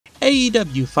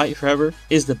AEW Fight Forever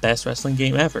is the best wrestling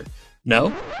game ever. No?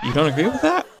 You don't agree with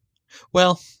that?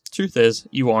 Well, truth is,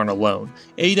 you aren't alone.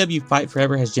 AEW Fight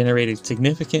Forever has generated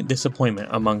significant disappointment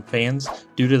among fans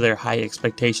due to their high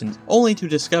expectations, only to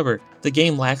discover the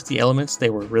game lacks the elements they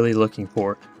were really looking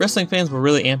for. Wrestling fans were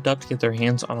really amped up to get their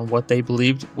hands on what they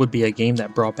believed would be a game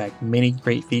that brought back many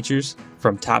great features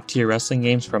from top-tier wrestling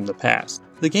games from the past.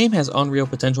 The game has unreal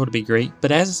potential to be great,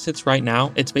 but as it sits right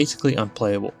now, it's basically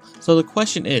unplayable. So the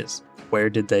question is,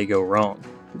 where did they go wrong?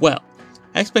 Well,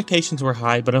 expectations were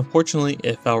high, but unfortunately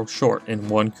it fell short in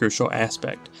one crucial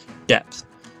aspect: depth.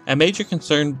 A major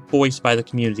concern voiced by the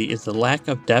community is the lack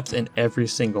of depth in every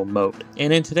single mode,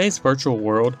 and in today's virtual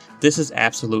world, this is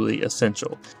absolutely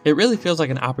essential. It really feels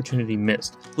like an opportunity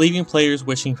missed, leaving players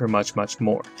wishing for much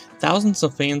more. Thousands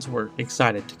of fans were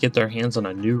excited to get their hands on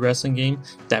a new wrestling game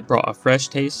that brought a fresh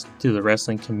taste to the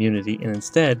wrestling community, and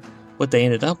instead, what they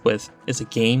ended up with is a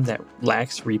game that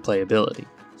lacks replayability.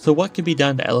 So what could be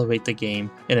done to elevate the game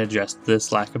and address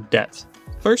this lack of depth?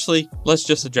 Firstly, let's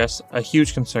just address a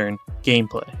huge concern: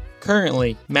 gameplay.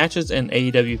 Currently, matches in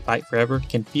AEW Fight Forever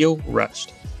can feel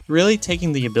rushed, really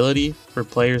taking the ability for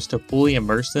players to fully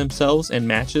immerse themselves in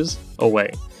matches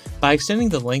away. By extending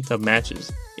the length of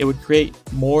matches, it would create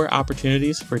more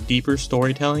opportunities for deeper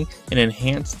storytelling and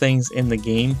enhance things in the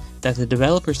game that the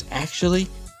developers actually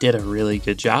did a really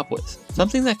good job with.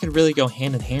 Something that could really go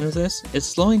hand in hand with this is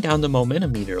slowing down the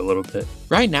momentum meter a little bit.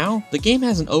 Right now, the game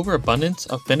has an overabundance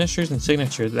of finishers and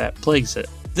signatures that plagues it.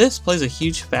 This plays a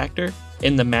huge factor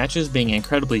in the matches being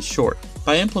incredibly short.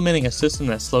 By implementing a system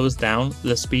that slows down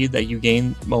the speed that you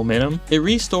gain momentum, it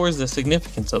restores the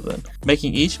significance of them,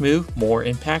 making each move more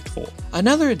impactful.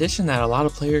 Another addition that a lot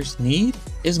of players need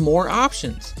is more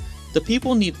options. The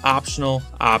people need optional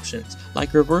options,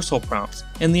 like reversal prompts,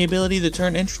 and the ability to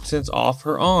turn entrances off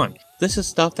or on. This is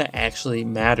stuff that actually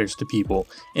matters to people,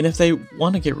 and if they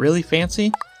want to get really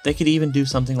fancy, they could even do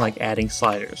something like adding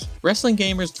sliders. Wrestling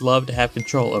gamers love to have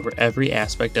control over every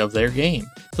aspect of their game,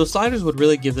 so sliders would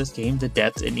really give this game the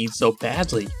depth it needs so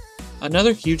badly.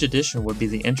 Another huge addition would be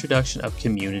the introduction of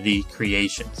community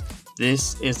creations.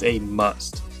 This is a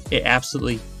must. It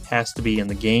absolutely has to be in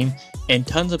the game, and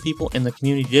tons of people in the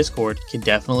community Discord can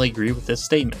definitely agree with this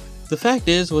statement. The fact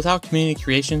is, without community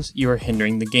creations, you are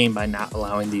hindering the game by not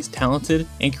allowing these talented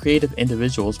and creative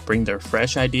individuals bring their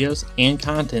fresh ideas and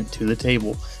content to the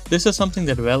table. This is something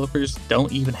that developers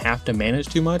don't even have to manage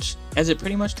too much, as it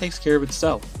pretty much takes care of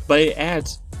itself, but it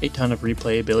adds a ton of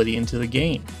replayability into the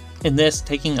game, and this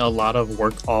taking a lot of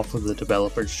work off of the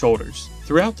developer's shoulders.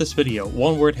 Throughout this video,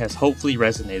 one word has hopefully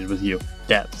resonated with you: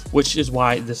 depth, which is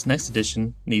why this next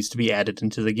addition needs to be added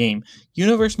into the game.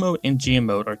 Universe Mode and GM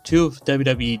Mode are two of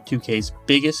WWE 2K's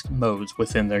biggest modes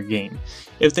within their game.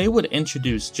 If they would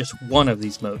introduce just one of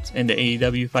these modes into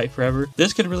AEW Fight Forever,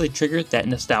 this could really trigger that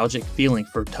nostalgic feeling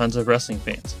for tons of wrestling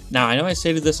fans. Now, I know I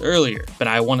stated this earlier, but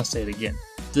I want to say it again.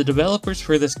 The developers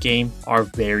for this game are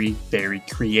very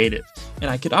creative,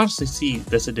 and I could honestly see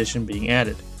this addition being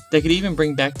added. They could even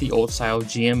bring back the old style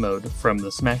GM mode from the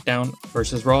SmackDown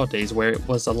vs. Raw days, where it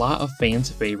was a lot of fans'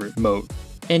 favorite mode.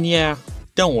 And yeah,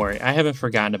 don't worry, I haven't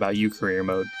forgotten about career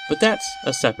mode, but that's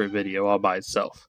a separate video all by itself.